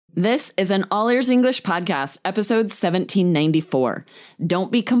This is an All Ears English podcast, episode 1794. Don't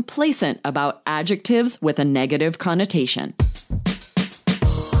be complacent about adjectives with a negative connotation.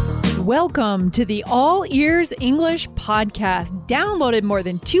 Welcome to the All Ears English podcast, downloaded more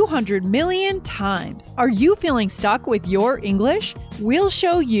than 200 million times. Are you feeling stuck with your English? We'll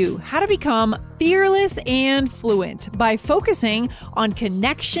show you how to become fearless and fluent by focusing on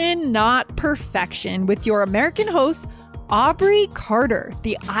connection, not perfection, with your American host, Aubrey Carter,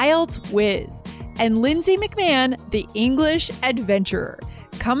 the IELTS whiz, and Lindsay McMahon, the English adventurer,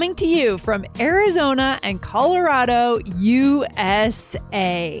 coming to you from Arizona and Colorado,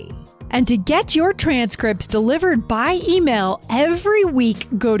 USA. And to get your transcripts delivered by email every week,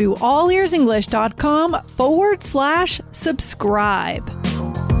 go to allearsenglish.com/subscribe.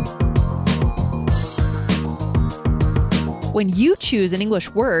 When you choose an English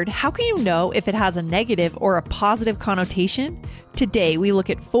word, how can you know if it has a negative or a positive connotation? Today, we look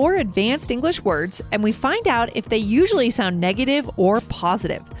at 4 advanced English words and we find out if they usually sound negative or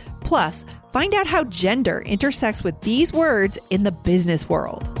positive. Plus, find out how gender intersects with these words in the business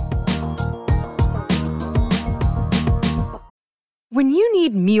world. When you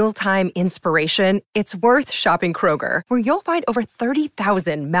need mealtime inspiration, it's worth shopping Kroger, where you'll find over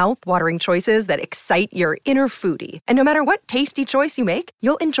 30,000 mouth-watering choices that excite your inner foodie. And no matter what tasty choice you make,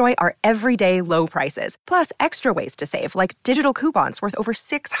 you'll enjoy our everyday low prices, plus extra ways to save, like digital coupons worth over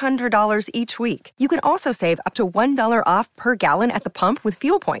 $600 each week. You can also save up to $1 off per gallon at the pump with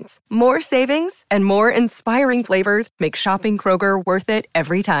fuel points. More savings and more inspiring flavors make shopping Kroger worth it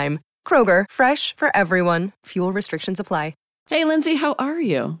every time. Kroger, fresh for everyone. Fuel restrictions apply. Hey, Lindsay, how are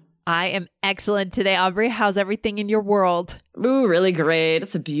you? I am excellent today, Aubrey. How's everything in your world? Ooh, really great.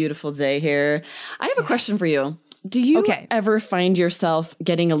 It's a beautiful day here. I have a question for you. Do you ever find yourself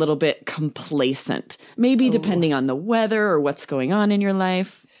getting a little bit complacent? Maybe depending on the weather or what's going on in your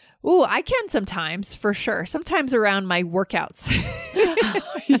life? Ooh, I can sometimes, for sure. Sometimes around my workouts.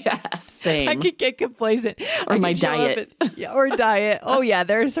 Yeah, same. I could get complacent. Or my diet. Or diet. Oh, yeah.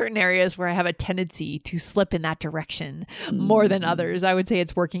 There are certain areas where I have a tendency to slip in that direction more than others. I would say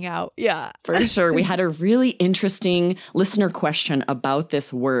it's working out. Yeah. For sure. We had a really interesting listener question about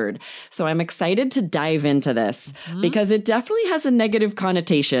this word. So I'm excited to dive into this because it definitely has a negative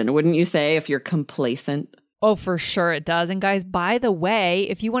connotation, wouldn't you say, if you're complacent? Oh, for sure it does. And guys, by the way,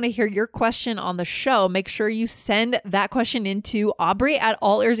 if you want to hear your question on the show, make sure you send that question into Aubrey at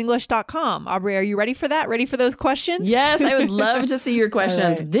allearsenglish.com. Aubrey, are you ready for that? Ready for those questions? Yes, I would love to see your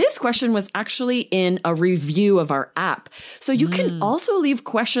questions. Right. This question was actually in a review of our app. So you can also leave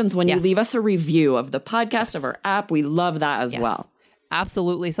questions when you leave us a review of the podcast of our app. We love that as well.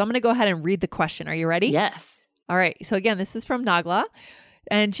 Absolutely. So I'm going to go ahead and read the question. Are you ready? Yes. All right. So again, this is from Nagla.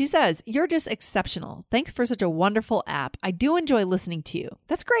 And she says, "You're just exceptional. Thanks for such a wonderful app. I do enjoy listening to you."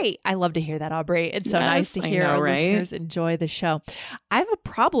 That's great. I love to hear that, Aubrey. It's so nice to hear our listeners enjoy the show. I have a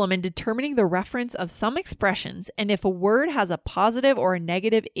problem in determining the reference of some expressions and if a word has a positive or a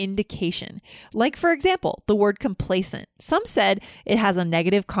negative indication. Like, for example, the word complacent. Some said it has a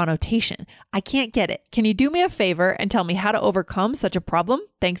negative connotation. I can't get it. Can you do me a favor and tell me how to overcome such a problem?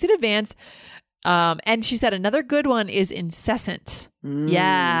 Thanks in advance. And she said another good one is incessant.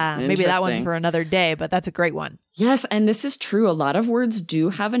 Yeah, maybe that one's for another day, but that's a great one. Yes, and this is true. A lot of words do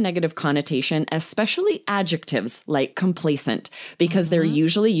have a negative connotation, especially adjectives like complacent, because they're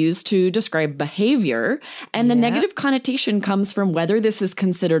usually used to describe behavior. And the negative connotation comes from whether this is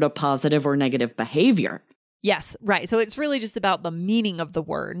considered a positive or negative behavior. Yes, right. So it's really just about the meaning of the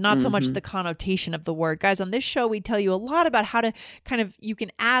word, not so much the connotation of the word. Guys, on this show, we tell you a lot about how to you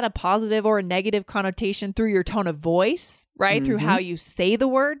can add a positive or a negative connotation through your tone of voice, right? Through how you say the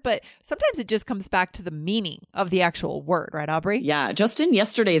word. But sometimes it just comes back to the meaning of the actual word, right, Aubrey? Yeah. Just in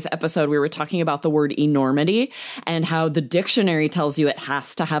yesterday's episode, we were talking about the word enormity and how the dictionary tells you it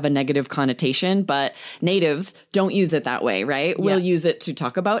has to have a negative connotation, but natives don't use it that way, right? We'll use it to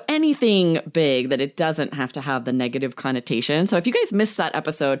talk about anything big, that it doesn't have to have the negative connotation. So if you guys missed that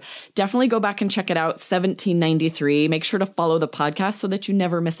episode, definitely go back and check it out, 1793. Make sure to follow the podcast so that you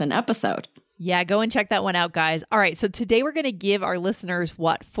never miss an episode. Yeah, go and check that one out, guys. All right, so today we're going to give our listeners,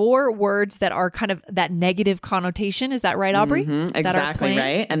 4 words that are kind of that negative connotation. Is that right, Aubrey? Exactly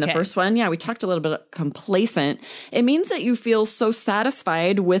right. And the first one, we talked a little bit about complacent. It means that you feel so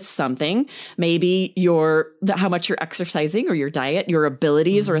satisfied with something, maybe how much you're exercising or your diet, your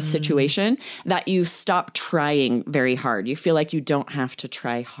abilities or a situation, that you stop trying very hard. You feel like you don't have to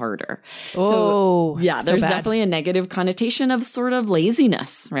try harder. There's definitely a negative connotation of sort of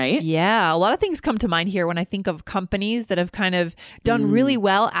laziness, right? Yeah, a lot lot of things come to mind here when I think of companies that have kind of done really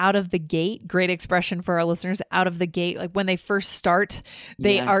well out of the gate. Great expression for our listeners, out of the gate. Like when they first start,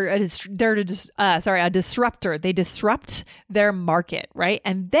 they're a disruptor. They disrupt their market, right?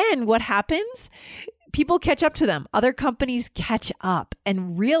 And then what happens? People catch up to them. Other companies catch up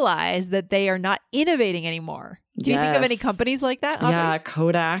and realize that they are not innovating anymore. Can you think of any companies like that? Yeah,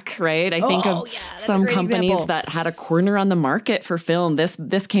 Kodak, right? I think of some companies that had a corner on the market for film.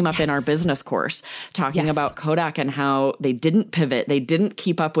 This came up in our business course, talking about Kodak and how they didn't pivot. They didn't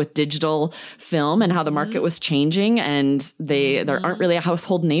keep up with digital film and how the market was changing, and they aren't really a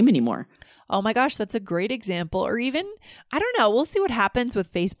household name anymore. Oh my gosh, that's a great example. Or even, I don't know, we'll see what happens with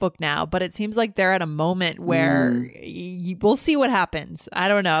Facebook now, but it seems like they're at a moment where we'll see what happens. I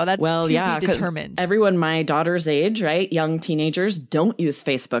don't know. That's to be determined. Everyone my daughter's age, right? Young teenagers don't use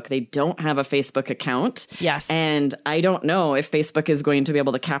Facebook. They don't have a Facebook account. Yes. And I don't know if Facebook is going to be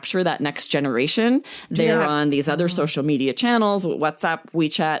able to capture that next generation. They're on these other social media channels, WhatsApp,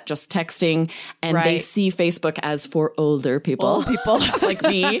 WeChat, just texting, and they see Facebook as for older people like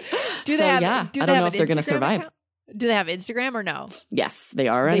me. I don't know if they're going to survive. Do they have Instagram or no? Yes, they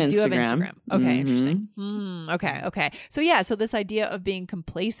are on Instagram. They do have Instagram. Okay, interesting. Okay. So this idea of being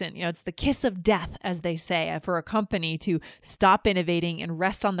complacent, it's the kiss of death, as they say, for a company to stop innovating and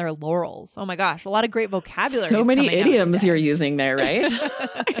rest on their laurels. Oh my gosh, a lot of great vocabulary. So many idioms you're using there, right?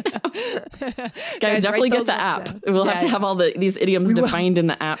 Guys, definitely get the app. We'll have to have all these idioms defined in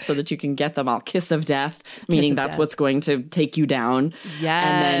the app so that you can get them all. Kiss of death, meaning that's what's going to take you down. Yes.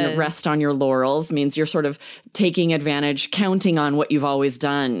 And then rest on your laurels means you're sort of taking advantage, counting on what you've always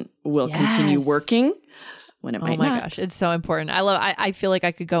done will continue working when it might not. Oh my gosh, it's so important. I feel like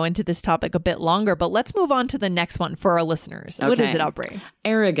I could go into this topic a bit longer, but let's move on to the next one for our listeners. Okay. What is it, Aubrey?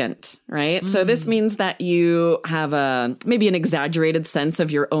 Arrogant, right? So this means that you have maybe an exaggerated sense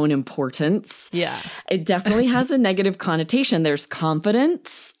of your own importance. Yeah. It definitely has a negative connotation. There's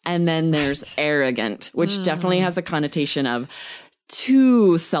confidence and then there's arrogant, which definitely has a connotation of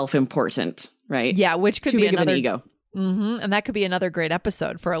too self-important. Right. Yeah, which could be another an ego. And that could be another great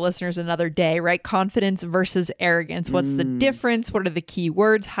episode for our listeners another day, right? Confidence versus arrogance. What's the difference? What are the key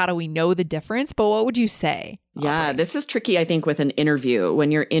words? How do we know the difference? But what would you say? Yeah, this is tricky, I think, with an interview.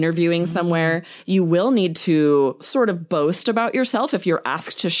 When you're interviewing somewhere, you will need to sort of boast about yourself if you're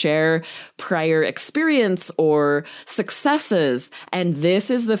asked to share prior experience or successes. And this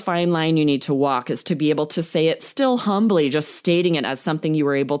is the fine line you need to walk, is to be able to say it still humbly, just stating it as something you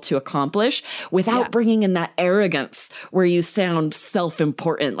were able to accomplish without bringing in that arrogance where you sound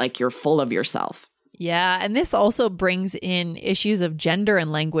self-important, like you're full of yourself. Yeah. And this also brings in issues of gender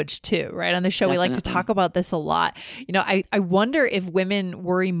and language too, right? On the show, we like to talk about this a lot. I wonder if women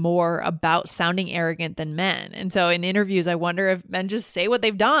worry more about sounding arrogant than men. And so in interviews, I wonder if men just say what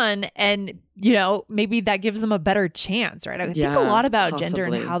they've done and, maybe that gives them a better chance, right? I think a lot about gender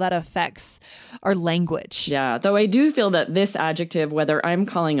and how that affects our language. Yeah. Though I do feel that this adjective, whether I'm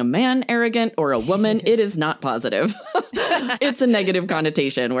calling a man arrogant or a woman, it is not positive. It's a negative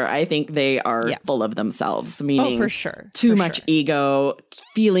connotation where I think they are full of themselves, meaning for sure. Too much ego,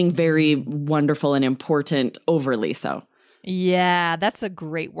 feeling very wonderful and important, overly so. Yeah, that's a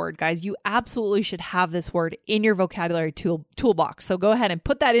great word, guys. You absolutely should have this word in your vocabulary toolbox. So go ahead and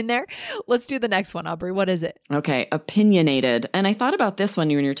put that in there. Let's do the next one, Aubrey. What is it? Okay, opinionated. And I thought about this one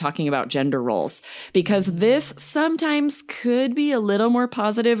when you're talking about gender roles, because this sometimes could be a little more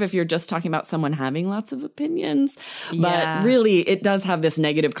positive if you're just talking about someone having lots of opinions. But really, it does have this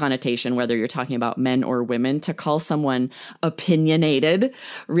negative connotation, whether you're talking about men or women. To call someone opinionated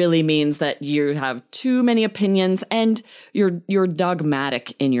really means that you have too many opinions and you're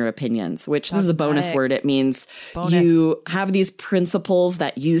dogmatic in your opinions, which this is a bonus word. It means you have these principles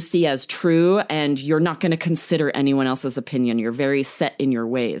that you see as true and you're not going to consider anyone else's opinion. You're very set in your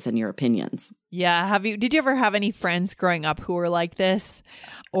ways and your opinions. Yeah. Did you ever have any friends growing up who were like this?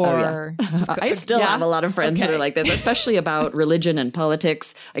 Or I still have a lot of friends that are like this, especially about religion and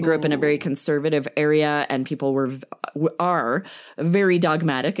politics. I grew up in a very conservative area and people are very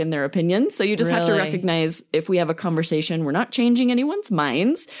dogmatic in their opinions. So you just have to recognize if we have a conversation, we're not changing anyone's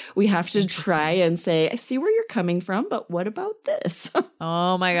minds. We have to try and say, I see where you're coming from, but what about this?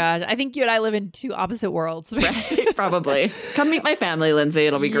 Oh my gosh. I think you and I live in two opposite worlds. Right? Probably. Come meet my family, Lindsay.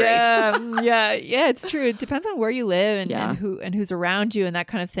 It'll be great. Yeah, it's true. It depends on where you live and who's around you and that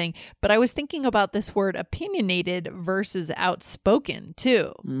kind of thing. But I was thinking about this word opinionated versus outspoken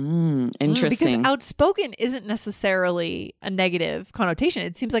too. Interesting. Because outspoken isn't necessarily a negative connotation.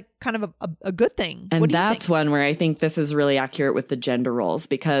 It seems like kind of a good thing. And that's one where I think this is really accurate with the gender roles,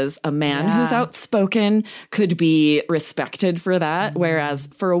 because a man who's outspoken could be respected for that, whereas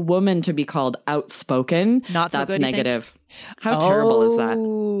for a woman to be called outspoken, that's negative. How terrible is that?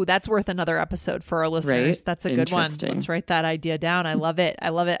 Oh, that's worth another episode for our listeners. Right? That's a good one. Let's write that idea down. I love it.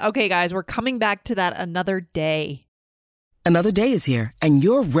 Okay, guys, we're coming back to that another day. Another day is here, and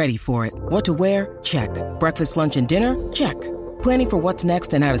you're ready for it. What to wear? Check. Breakfast, lunch, and dinner? Check. Planning for what's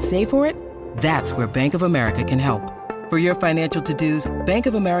next and how to save for it? That's where Bank of America can help. For your financial to-dos, Bank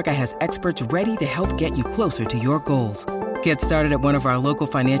of America has experts ready to help get you closer to your goals. Get started at one of our local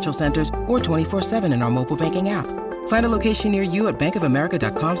financial centers or 24/7 in our mobile banking app. Find a location near you at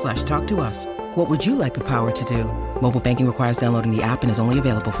bankofamerica.com/talktous. What would you like the power to do? Mobile banking requires downloading the app and is only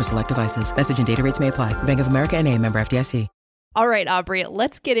available for select devices. Message and data rates may apply. Bank of America NA, member FDIC. All right, Aubrey,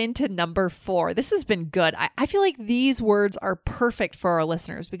 let's get into number 4. This has been good. I feel like these words are perfect for our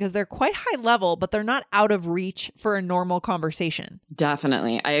listeners because they're quite high level, but they're not out of reach for a normal conversation.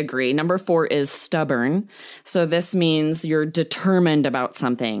 Definitely. I agree. Number 4 is stubborn. So this means you're determined about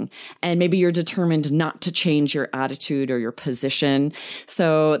something, and maybe you're determined not to change your attitude or your position.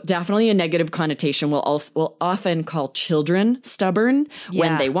 So definitely a negative connotation. We'll often call children stubborn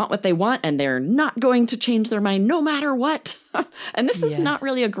when they want what they want and they're not going to change their mind no matter what. And this is not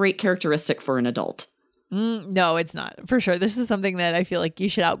really a great characteristic for an adult. No, it's not. For sure. This is something that I feel like you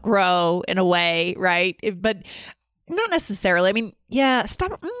should outgrow in a way, right? But not necessarily. I mean,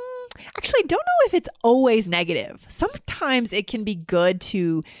 stubborn. Actually, I don't know if it's always negative. Sometimes it can be good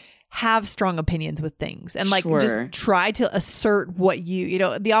to have strong opinions with things and just try to assert what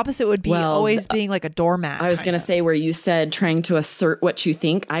the opposite would be always being like a doormat. I was going to say, where you said trying to assert what you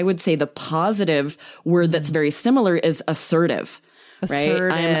think, I would say the positive word that's very similar is assertive. Right?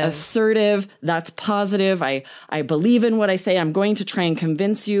 I'm assertive. That's positive. I believe in what I say. I'm going to try and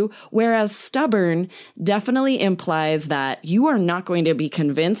convince you. Whereas stubborn definitely implies that you are not going to be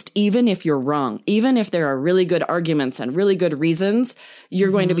convinced, even if you're wrong. Even if there are really good arguments and really good reasons,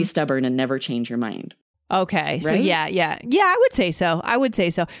 you're going to be stubborn and never change your mind. Okay. So right? Yeah, I would say so.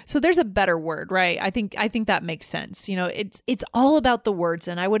 So there's a better word, right? I think that makes sense. It's all about the words,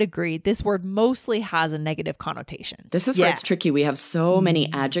 and I would agree. This word mostly has a negative connotation. This is where it's tricky. We have so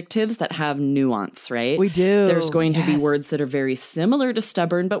many adjectives that have nuance, right? We do. There's going to be words that are very similar to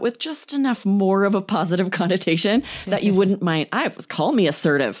stubborn, but with just enough more of a positive connotation that you wouldn't mind. Call me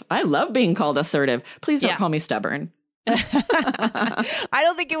assertive. I love being called assertive. Please don't call me stubborn. I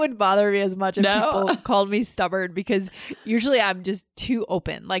don't think it would bother me as much if people called me stubborn, because usually I'm just too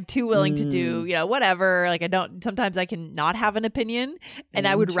open, like too willing to do, whatever. Like sometimes I can not have an opinion, and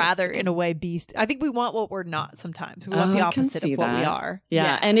I would rather in a way be, I think we want what we're not sometimes. We want the opposite of what we are.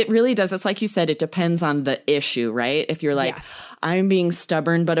 Yeah. And it really does. It's like you said, it depends on the issue, right? If you're like, I'm being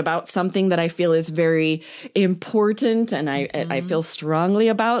stubborn, but about something that I feel is very important and I feel strongly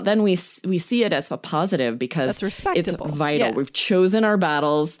about, then we see it as a positive because that's respectable. It's vital. Yeah. We've chosen our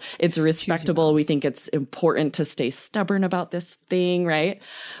battles. It's respectable. We think it's important to stay stubborn about this thing, right?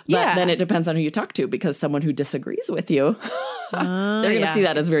 But then it depends on who you talk to, because someone who disagrees with you, they're going to see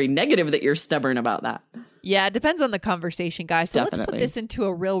that as very negative, that you're stubborn about that. Yeah, it depends on the conversation, guys. So let's put this into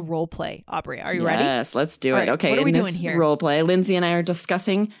a real role play. Aubrey, are you ready? Yes, let's do it. Right, okay, what are we doing here? Role play, Lindsay and I are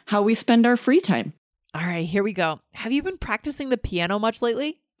discussing how we spend our free time. All right, here we go. Have you been practicing the piano much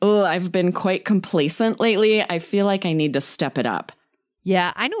lately? Oh, I've been quite complacent lately. I feel like I need to step it up.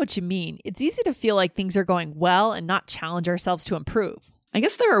 Yeah, I know what you mean. It's easy to feel like things are going well and not challenge ourselves to improve. I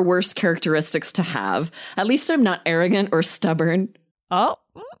guess there are worse characteristics to have. At least I'm not arrogant or stubborn. Oh,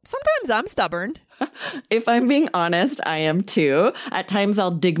 sometimes I'm stubborn. If I'm being honest, I am too. At times I'll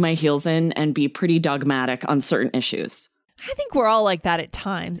dig my heels in and be pretty dogmatic on certain issues. I think we're all like that at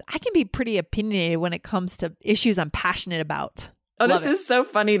times. I can be pretty opinionated when it comes to issues I'm passionate about. Oh, this is so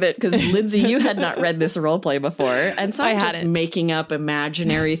funny that, because Lindsay, you had not read this role play before. And so I'm just making up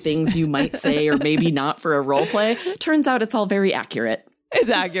imaginary things you might say or maybe not for a role play. Turns out it's all very accurate.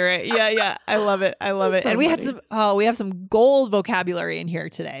 It's accurate. Yeah. I love it. So and we have some gold vocabulary in here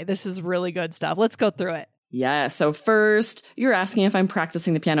today. This is really good stuff. Let's go through it. Yeah. So first, you're asking if I'm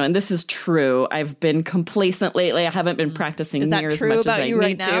practicing the piano. And this is true. I've been complacent lately. I haven't been practicing near as much as I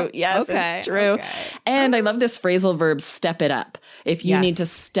need to. Yes, it's true. Okay. And I love this phrasal verb, step it up. If you need to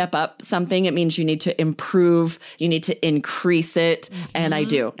step up something, it means you need to improve. You need to increase it. And I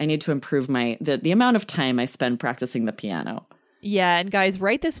do. I need to improve the amount of time I spend practicing the piano. Yeah. And guys,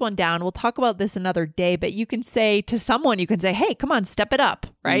 write this one down. We'll talk about this another day, but you can say to someone, hey, come on, step it up,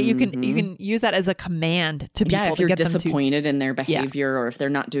 right? You can use that as a command to people. Yeah, if you're disappointed in their behavior or if they're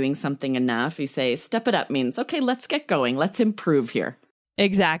not doing something enough, you say, step it up means, okay, let's get going. Let's improve here.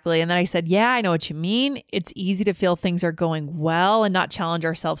 Exactly. And then I said, yeah, I know what you mean. It's easy to feel things are going well and not challenge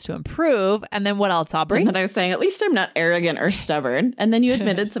ourselves to improve. And then what else, Aubrey? And then I was saying, at least I'm not arrogant or stubborn. And then you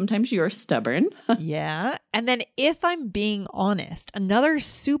admitted sometimes you're stubborn. Yeah. And then if I'm being honest, another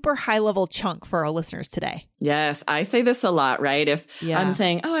super high level chunk for our listeners today. Yes, I say this a lot, right? If I'm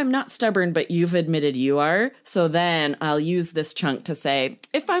saying, I'm not stubborn, but you've admitted you are. So then I'll use this chunk to say,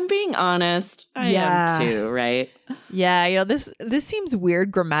 if I'm being honest, I am too, right? Yeah, this seems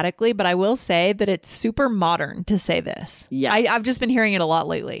weird grammatically, but I will say that it's super modern to say this. Yes. I've just been hearing it a lot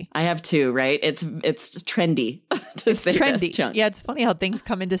lately. I have too, right? It's trendy to say this chunk. Yeah, it's funny how things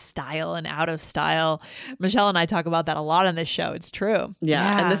come into style and out of style. Michelle and I talk about that a lot on this show. It's true.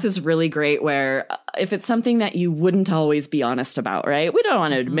 Yeah. And this is really great where if it's something that you wouldn't always be honest about, right? We don't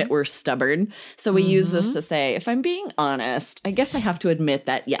want to admit we're stubborn. So we use this to say, if I'm being honest, I guess I have to admit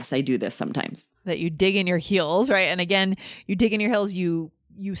that, yes, I do this sometimes. That you dig in your heels, right? And again, you dig in your heels, you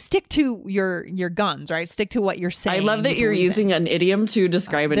stick to your guns, right? Stick to what you're saying. I love that you're using an idiom to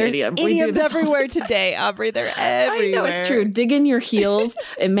describe an idiom. Idioms everywhere today, Aubrey. They're everywhere. I know, it's true. Dig in your heels.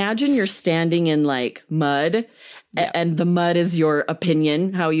 Imagine you're standing in like mud. And the mud is your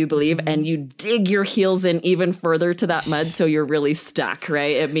opinion, how you believe, and you dig your heels in even further to that mud so you're really stuck,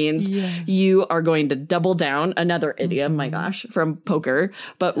 right? It means you are going to double down. Another idiom, my gosh, from poker.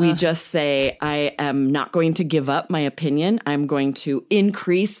 But we just say, I am not going to give up my opinion. I'm going to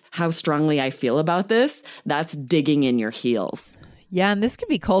increase how strongly I feel about this. That's digging in your heels. Yeah, and this can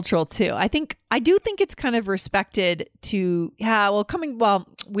be cultural too. I do think it's kind of respected to,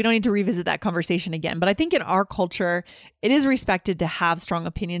 we don't need to revisit that conversation again, but I think in our culture, it is respected to have strong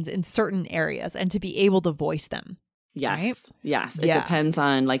opinions in certain areas and to be able to voice them. Yes. Right? Yes. It depends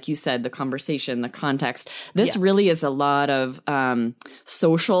on, like you said, the conversation, the context. This really is a lot of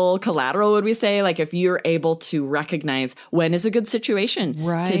social collateral, would we say? Like if you're able to recognize when is a good situation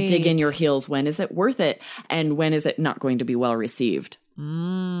to dig in your heels, when is it worth it? And when is it not going to be well received?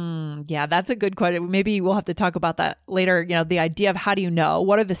 Yeah, that's a good question. Maybe we'll have to talk about that later. The idea of how do you know?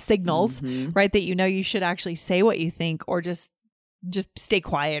 What are the signals, right? That you should actually say what you think or just stay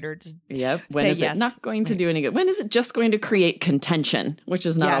quiet or just when is it not going to do any good? When is it just going to create contention, which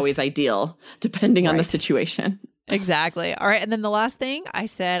is not always ideal, depending on the situation. Exactly. All right. And then the last thing I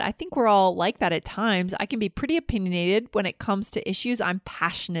said, I think we're all like that at times. I can be pretty opinionated when it comes to issues I'm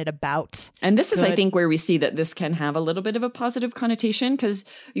passionate about. And this is, I think, where we see that this can have a little bit of a positive connotation because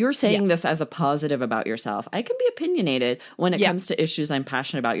you're saying this as a positive about yourself. I can be opinionated when it comes to issues I'm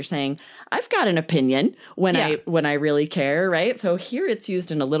passionate about. You're saying, I've got an opinion when I really care, right? So here it's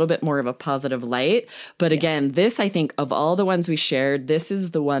used in a little bit more of a positive light. But again, this, I think, of all the ones we shared, this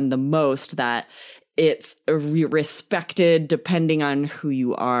is the one the most that it's respected depending on who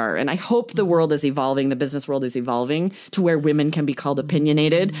you are. And I hope the world is evolving, the business world is evolving to where women can be called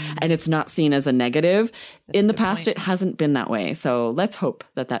opinionated and it's not seen as a negative. In the past, it hasn't been that way. So let's hope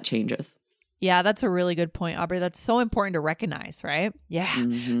that changes. Yeah, that's a really good point, Aubrey. That's so important to recognize, right? Yeah.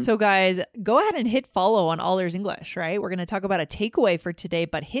 So guys, go ahead and hit follow on All Ears English, right? We're going to talk about a takeaway for today,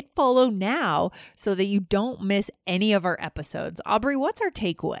 but hit follow now so that you don't miss any of our episodes. Aubrey, what's our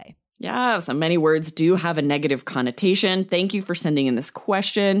takeaway? Yeah, so many words do have a negative connotation. Thank you for sending in this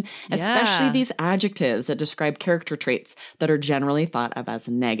question, especially these adjectives that describe character traits that are generally thought of as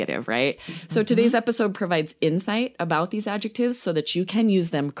negative, right? So today's episode provides insight about these adjectives so that you can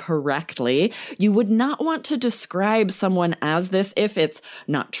use them correctly. You would not want to describe someone as this if it's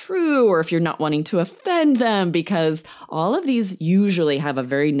not true or if you're not wanting to offend them because all of these usually have a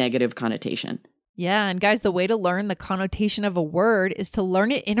very negative connotation. Yeah. And guys, the way to learn the connotation of a word is to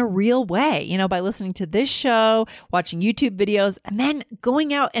learn it in a real way, by listening to this show, watching YouTube videos, and then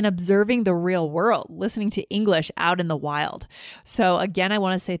going out and observing the real world, listening to English out in the wild. So again, I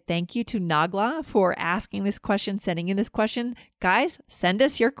want to say thank you to Nagla for asking this question, sending in this question. Guys, send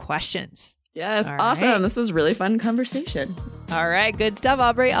us your questions. Yes. Awesome. Right. This is really fun conversation. All right. Good stuff,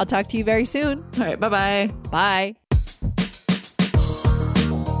 Aubrey. I'll talk to you very soon. All right. Bye-bye. Bye.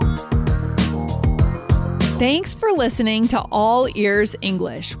 Thanks for listening to All Ears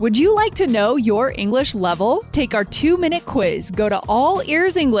English. Would you like to know your English level? Take our 2-minute quiz. Go to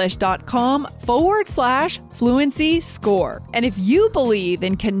allearsenglish.com/fluency score. And if you believe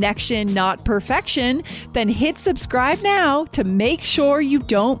in connection, not perfection, then hit subscribe now to make sure you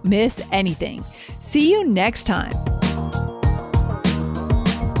don't miss anything. See you next time.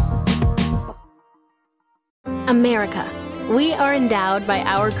 America. We are endowed by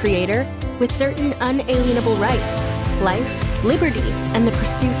our Creator with certain unalienable rights: life, liberty, and the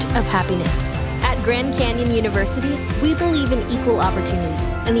pursuit of happiness. At Grand Canyon University, we believe in equal opportunity,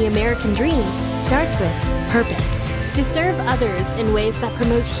 and the American dream starts with purpose. To serve others in ways that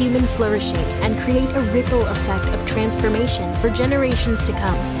promote human flourishing and create a ripple effect of transformation for generations to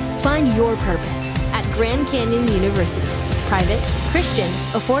come. Find your purpose at Grand Canyon University. Private, Christian,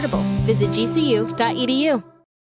 affordable. Visit gcu.edu.